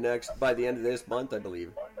by the end of this month, I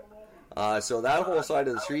believe. So that whole side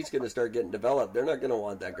of the street's going to start getting developed. They're not going to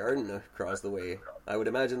want that garden across the way. I would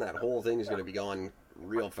imagine that whole thing is going to be gone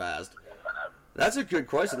real fast. That's a good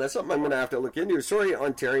question. That's something I'm going to have to look into. Sorry,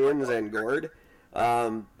 Ontarians and Gord.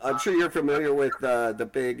 I'm sure you're familiar with the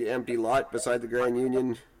big empty lot beside the Grand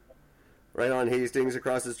Union, right on Hastings,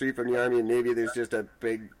 across the street from the Army and Navy. There's just a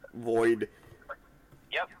big void.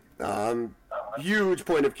 Yep. Huge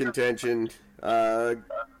point of contention.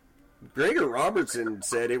 Gregor Robertson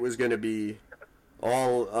said it was going to be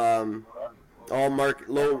all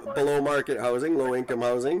below market housing, low income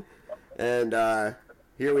housing, and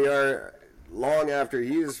here we are, long after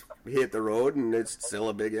he's hit the road, and it's still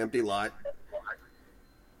a big empty lot.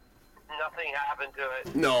 Nothing happened to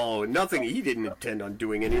it. No, nothing. He didn't intend on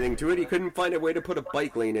doing anything to it. He couldn't find a way to put a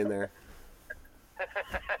bike lane in there.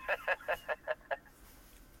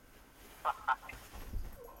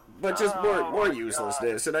 but just more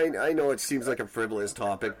uselessness. And I know it seems like a frivolous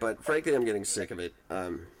topic, but frankly, I'm getting sick of it.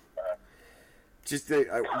 Just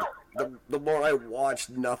the more I watch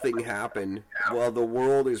nothing happen while the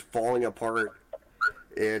world is falling apart,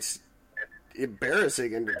 it's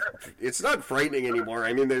embarrassing, and it's not frightening anymore.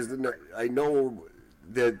 I mean, I know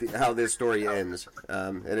how this story ends,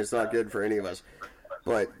 and it's not good for any of us.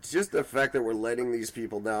 But just the fact that we're letting these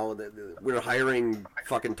people know that we're hiring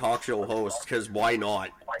fucking talk show hosts, because why not?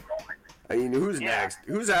 I mean, who's next?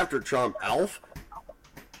 Who's after Trump? Alf?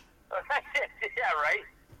 Yeah, right?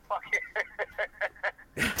 Fuck it.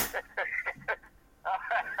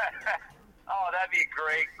 Oh, that'd be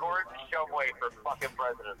great. Gordon Shumway for fucking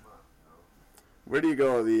president. Where do you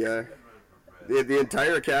go? The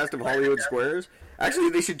entire cast of Hollywood Squares? Actually,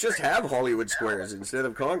 they should just have Hollywood Squares instead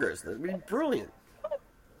of Congress. That'd be brilliant.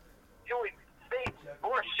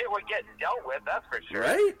 More shit would get dealt with, that's for sure.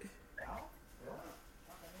 Right?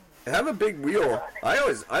 Have a big wheel.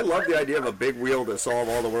 I love the idea of a big wheel to solve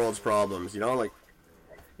all the world's problems. You know, like,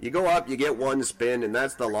 you go up, you get one spin, and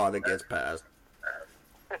that's the law that gets passed.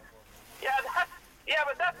 Yeah,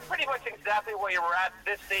 but that's pretty much exactly where you were at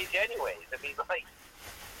this stage anyways. I mean, like...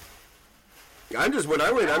 When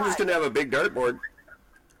I win, I'm just going to have a big dartboard.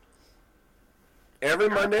 Every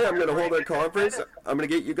Monday, I'm going to hold a conference. I'm going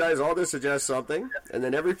to get you guys all to suggest something. And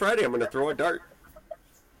then every Friday, I'm going to throw a dart.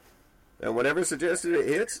 And whatever suggested it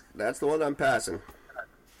hits, that's the one I'm passing.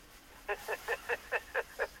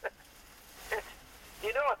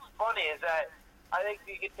 You know what's funny is that I think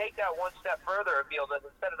you can take that one step further and be able to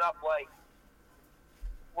set it up like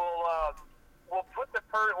we'll put a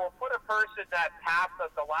person that passed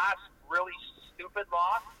the last really stupid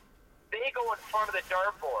law. They go in front of the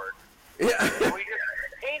dartboard. Yeah. We just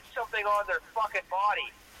paint something on their fucking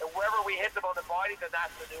body, and wherever we hit them on the body, then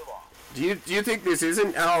that's the new law. Do you think this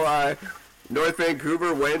isn't how North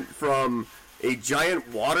Vancouver went from a giant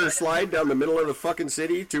water slide down the middle of the fucking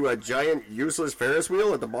city to a giant useless Ferris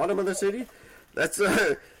wheel at the bottom of the city? That's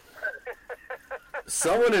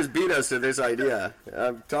someone has beat us to this idea.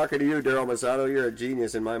 I'm talking to you, Daryl Masato. You're a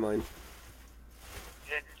genius in my mind.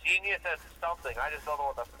 A genius at something. I just don't know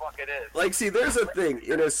what the fuck it is. Like, see, there's a thing.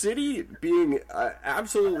 In a city being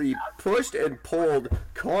absolutely pushed and pulled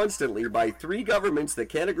constantly by three governments that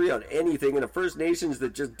can't agree on anything and a First Nations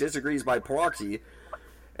that just disagrees by proxy,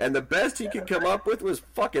 and the best he could come up with was,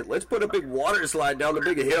 fuck it, let's put a big water slide down the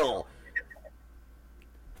big hill.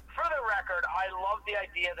 For the record, I love the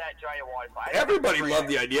idea of that giant water slide. Everybody loved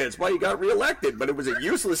the idea. It's why he got reelected, but it was a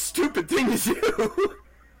useless, stupid thing to do.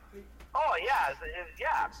 Oh, yeah,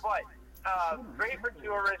 but great for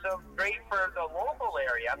tourism, great for the local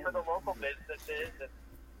area, for the local businesses and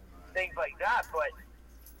things like that, but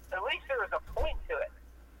at least there was a point to it.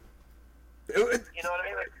 You know what I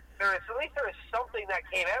mean? Like, at least there was something that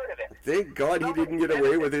came out of it. Thank God he didn't get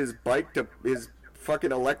away with his bike to his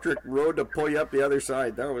fucking electric road to pull you up the other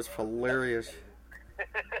side. That was hilarious.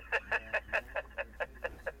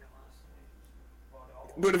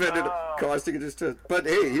 Would have ended up costing it just to... But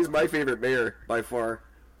hey, he's my favorite mayor by far.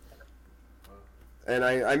 And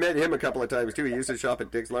I met him a couple of times too. He used to shop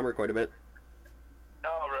at Dick's Lumber quite a bit.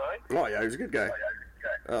 Oh, really? Oh yeah, he was a good guy.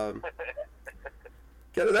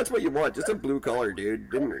 Kinda, that's what you want, just a blue collar dude.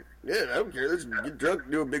 Yeah, I don't care. Let's get drunk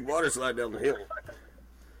and do a big water slide down the hill.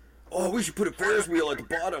 Oh, we should put a Ferris wheel at the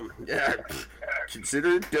bottom. Yeah, consider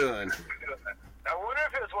it done. I wonder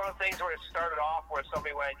if it was one of the things where it started off where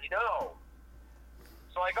somebody went,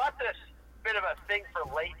 so I got this bit of a thing for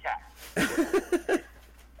latex.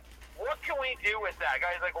 What can we do with that?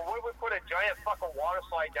 Guys like, well, what if we put a giant fucking water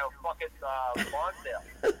slide down fucking Lonsdale?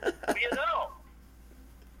 Well,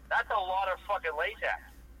 that's a lot of fucking latex.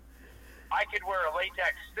 I could wear a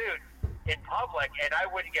latex suit in public and I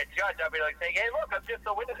wouldn't get judged. I'd be like saying, hey, look, I'm just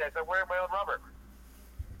a witness. I'm wearing my own rubber.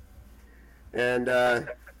 And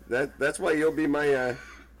that's why you'll be my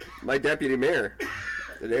my deputy mayor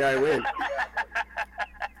the day I win.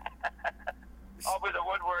 I'll be the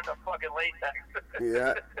one wearing the fucking latex.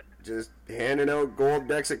 Yeah, just handing out gold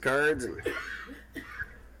decks of cards and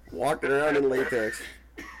walking around in latex.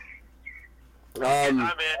 I'm in.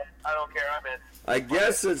 I don't care. I'm in. I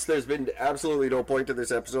guess since there's been absolutely no point to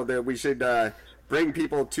this episode, that we should bring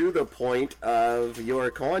people to the point of your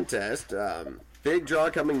contest. Big draw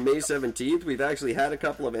coming May 17th. We've actually had a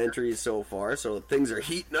couple of entries so far, so things are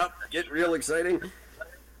heating up, getting real exciting.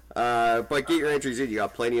 But get your entries in. You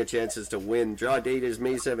got plenty of chances to win. Draw date is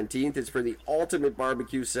May 17th. It's for the ultimate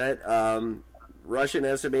barbecue set. Russian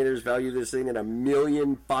estimators value this thing at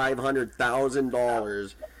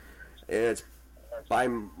 $1,500,000. It's, by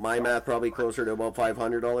my math, probably closer to about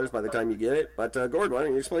 $500 by the time you get it. But Gord, why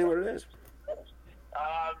don't you explain what it is?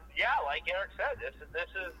 yeah, like Eric said, this is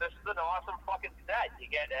an awesome fucking set. You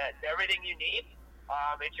get everything you need.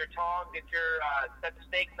 It's your tongs, it's your set of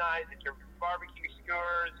steak knives, it's your barbecue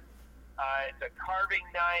skewers, it's a carving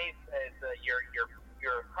knife, it's your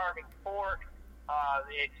carving fork.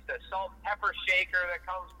 It's the salt and pepper shaker that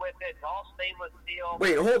comes with it. It's all stainless steel.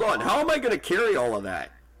 Wait, hold on. How am I going to carry all of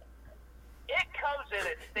that? It comes in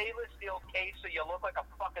a stainless steel case, so you look like a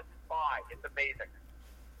fucking spy. It's amazing.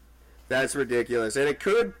 That's ridiculous. And it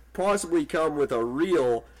could possibly come with a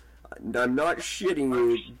real, I'm not shitting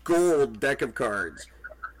you, gold deck of cards.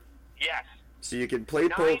 Yes. So you can play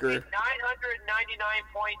poker. 999.9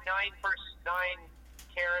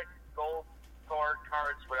 carat gold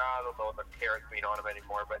cards. Well, I don't know what the carats mean on them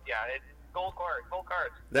anymore, but yeah, it's gold cards.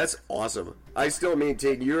 That's awesome. I still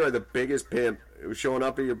maintain you are the biggest pimp showing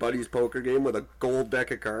up at your buddy's poker game with a gold deck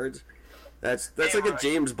of cards. That's like a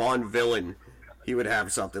James Bond villain. He would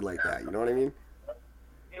have something like that. You know what I mean?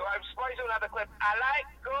 I'm surprised you don't have the clip. I like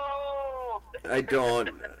gold. I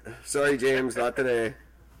don't. Sorry, James, not today.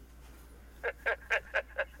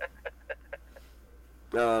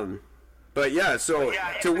 But yeah, so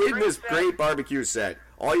to win this great barbecue set,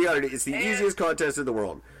 all you gotta do, it's the easiest contest in the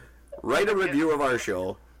world. Write a review of our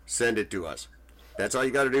show, send it to us. That's all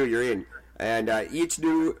you gotta do, you're in. And each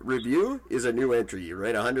new review is a new entry. You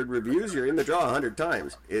write 100 reviews, you're in the draw 100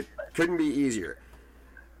 times. It couldn't be easier.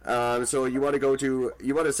 So you want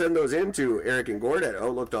to send those in to Eric and Gord at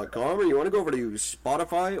Outlook.com, or you want to go over to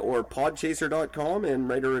Spotify or Podchaser.com and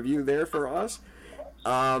write a review there for us.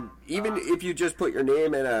 Even if you just put your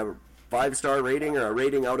name and a 5-star rating, or a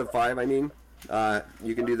rating out of 5, I mean,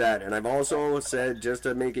 you can do that. And I've also said, just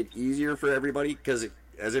to make it easier for everybody, because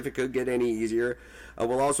as if it could get any easier,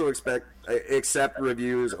 we'll also accept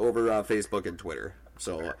reviews over Facebook and Twitter.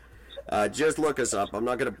 So just look us up. I'm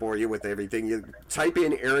not going to bore you with everything. You type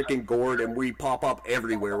in Eric and Gord, and we pop up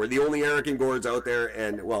everywhere. We're the only Eric and Gords out there,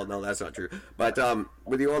 and, well, no, that's not true. But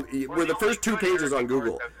we're the first 2 pages on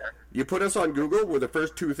Google. You put us on Google, we're the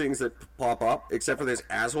first 2 things that pop up, except for this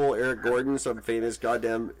asshole Eric Gordon, some famous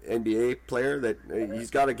goddamn NBA player that he's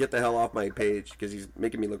got to get the hell off my page because he's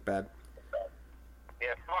making me look bad.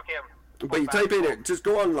 Yeah, fuck him. But you type in it, just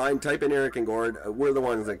go online, type in Eric and Gord. We're the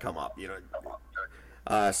ones that come up, you know.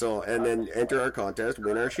 And then enter our contest,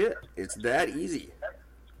 win our shit. It's that easy.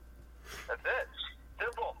 That's it.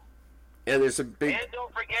 Simple. And there's a big. And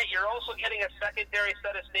don't forget, you're also getting a secondary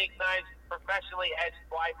set of steak knives professionally edged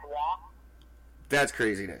by moi. That's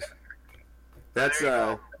craziness. That's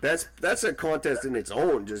a contest in its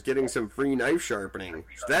own. Just getting some free knife sharpening.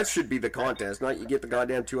 That should be the contest, not you get the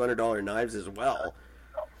goddamn $200 knives as well.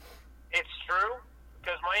 It's true,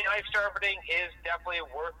 because my knife sharpening is definitely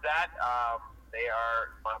worth that. They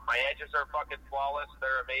are, my edges are fucking flawless.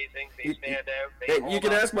 They're amazing. They stand out. You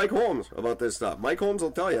can ask Mike Holmes about this stuff. Mike Holmes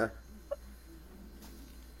will tell you.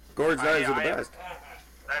 Gord's knives are the best.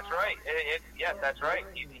 That's right. Yes, that's right.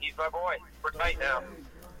 He's my boy. We're tight now.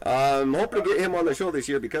 I'm hoping to get him on the show this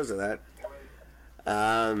year because of that.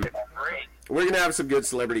 Great. We're going to have some good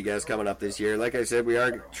celebrity guests coming up this year. Like I said, we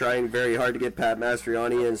are trying very hard to get Pat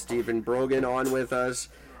Mastriani and Stephen Brogan on with us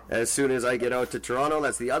as soon as I get out to Toronto.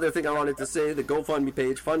 That's the other thing I wanted to say. The GoFundMe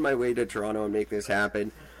page, fund my way to Toronto and make this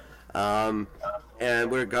happen. And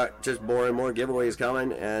we've got just more and more giveaways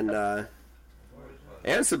coming, and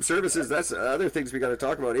some services. That's the other things we got to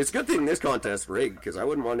talk about. It's a good thing this contest rigged, because I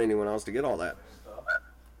wouldn't want anyone else to get all that.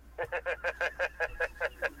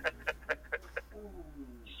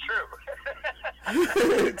 It's true.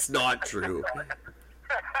 It's not true.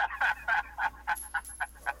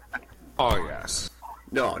 Oh, yes.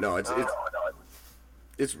 No, it's not.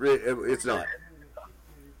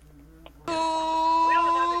 Who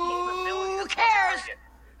cares?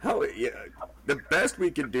 How? Yeah, the best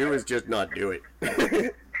we can do is just not do it. Yeah,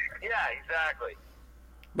 exactly.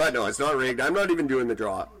 But no, it's not rigged. I'm not even doing the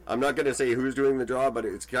draw. I'm not going to say who's doing the draw, but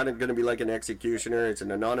it's kind of going to be like an executioner. It's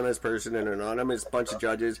an anonymous person, an anonymous bunch of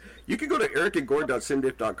judges. You can go to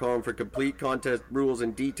ericandgord.simdiff.com for complete contest rules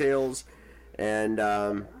and details, and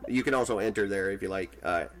you can also enter there if you like.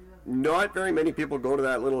 Not very many people go to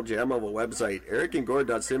that little gem of a website,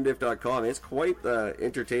 ericandgord.simdiff.com. It's quite the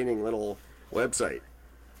entertaining little website.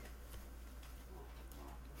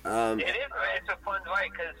 It is. It's a fun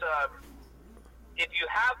site because if you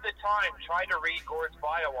have the time, try to read Gord's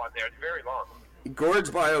bio on there. It's very long.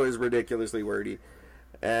 Gord's bio is ridiculously wordy.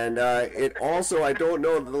 And it also, I don't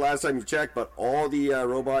know the last time you checked, but all the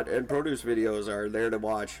robot and produce videos are there to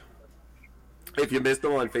watch. If you missed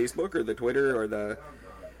them on Facebook or the Twitter or the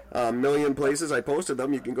million places I posted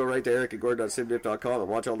them, you can go right to ericandgord.simdiff.com and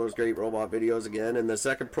watch all those great robot videos again. And the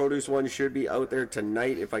second produce one should be out there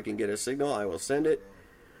tonight. If I can get a signal, I will send it.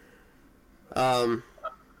 I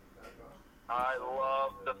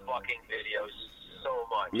love the fucking videos so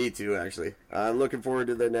much. Me too, actually. I'm looking forward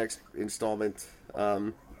to the next installment.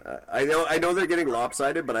 I know they're getting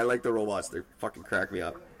lopsided, but I like the robots. They fucking crack me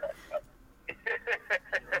up.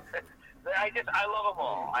 I love them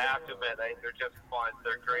all. I have to admit, they're just fun.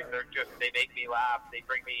 They're great. They make me laugh. They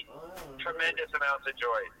bring me tremendous amounts of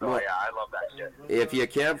joy. So yeah, I love that shit. If you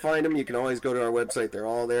can't find them, you can always go to our website. They're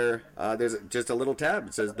all there. There's just a little tab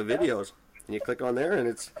that says the videos, and you click on there, and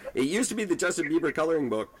it used to be the Justin Bieber coloring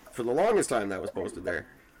book for the longest time that was posted there.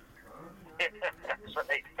 That's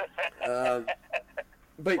right.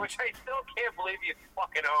 But which I still can't believe you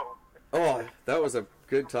fucking own. Oh, that was a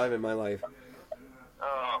good time in my life.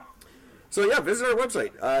 Oh. So yeah, visit our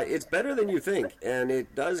website. It's better than you think, and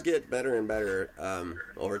it does get better and better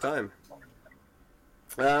over time.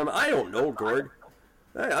 I don't know, Gord.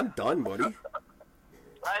 I'm done, buddy.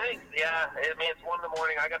 I think, yeah. I mean, it's 1 in the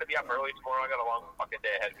morning. I got to be up early tomorrow. I got a long fucking day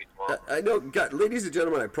ahead of me tomorrow. I know, God, ladies and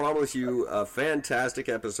gentlemen. I promise you a fantastic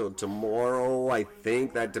episode tomorrow. I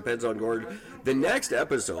think that depends on Gord. The next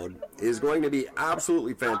episode is going to be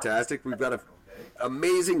absolutely fantastic. We've got an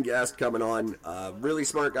amazing guest coming on, a really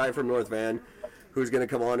smart guy from North Van, who's going to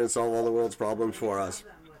come on and solve all the world's problems for us.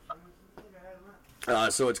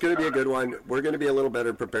 So it's going to be a good one. We're going to be a little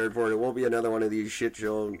better prepared for it. It won't be another one of these shit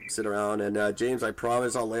show sit around. And James, I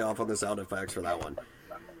promise I'll lay off on the sound effects for that one.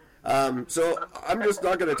 So I'm just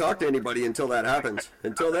not going to talk to anybody until that happens.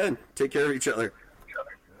 Until then, take care of each other.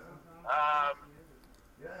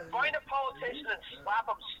 Find a politician and slap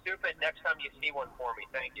them stupid next time you see one for me.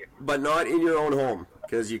 Thank you. But not in your own home,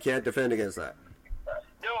 because you can't defend against that.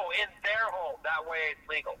 No, in their home. That way it's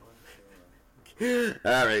legal.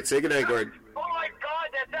 All right, say goodnight, Gord. Oh my God,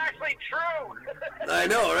 that's actually true. I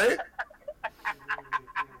know, right?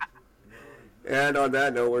 And on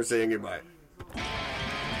that note, we're saying goodbye. Bye,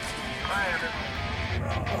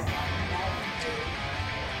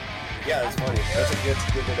 Yeah, that's funny. That's a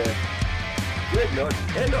good note.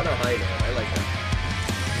 End on a high note. I like that.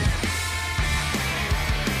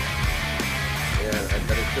 Yeah, I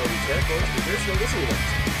better kill these headphones because they're still listening to us.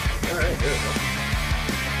 All right, there we go.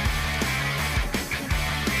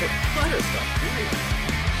 Fire stuff,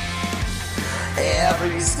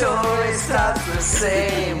 every story starts the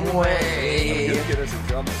same way. Get us in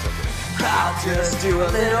trouble something. I'll just do a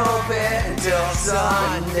little bit until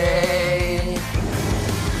Sunday.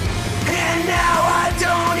 And now I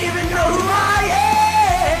don't even know who I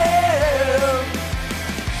am.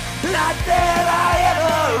 Not that I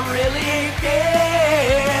ever really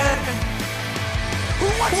did.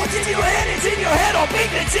 What's in your head is in your head on big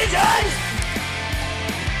decisions.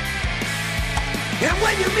 And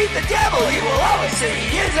when you meet the devil, he will always say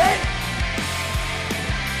he isn't.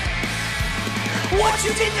 Once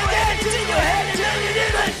it's in your head, it's in your head until it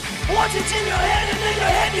isn't. Once it's in your head, and then your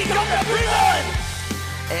head becomes a prison.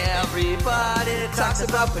 Everybody talks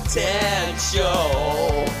about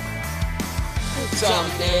potential.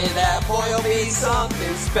 Someday that boy will be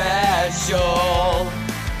something special.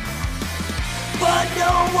 But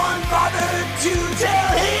no one bothered to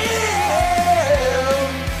tell him.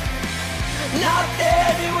 Not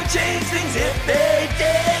that it would change things if they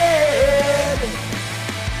did.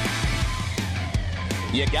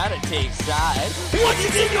 You gotta take sides. Once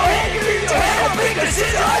it's in your head, you're in your head on big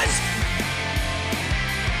decisions.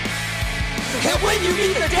 And when you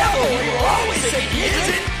meet the devil, he will always say he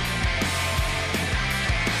isn't.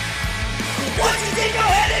 Once it's in your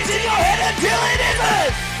head, it's in your head until it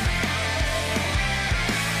isn't.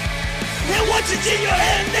 And once it's in your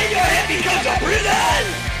head, then your head becomes a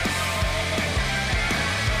prison.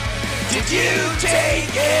 Did you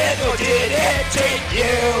take it or did it take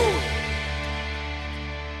you?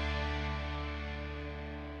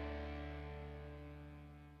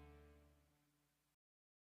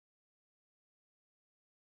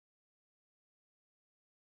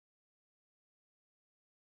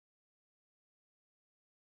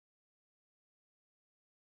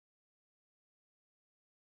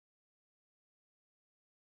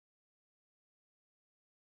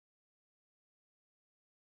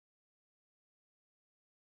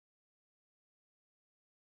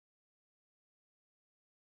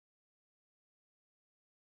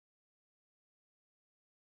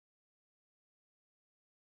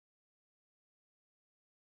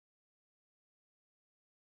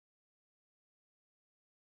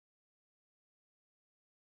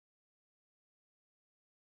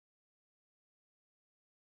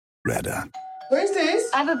 Retta. Where's this?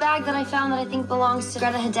 I have a bag that I found that I think belongs to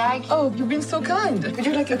Greta Hadag. Oh, you've been so kind. Would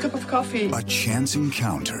you like a cup of coffee? A chance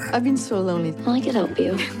encounter. I've been so lonely. Well, I could help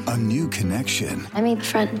you. A new connection. I made a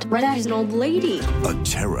friend. Greta is an old lady. A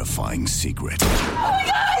terrifying secret. Oh my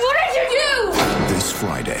God! What did you do? This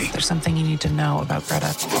Friday, There's something you need to know about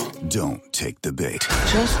Greta. don't take the bait.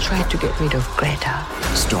 Just try to get rid of Greta.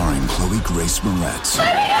 Starring Chloe Grace Moretz.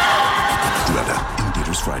 Let me go! Greta in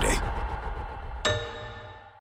theaters Friday.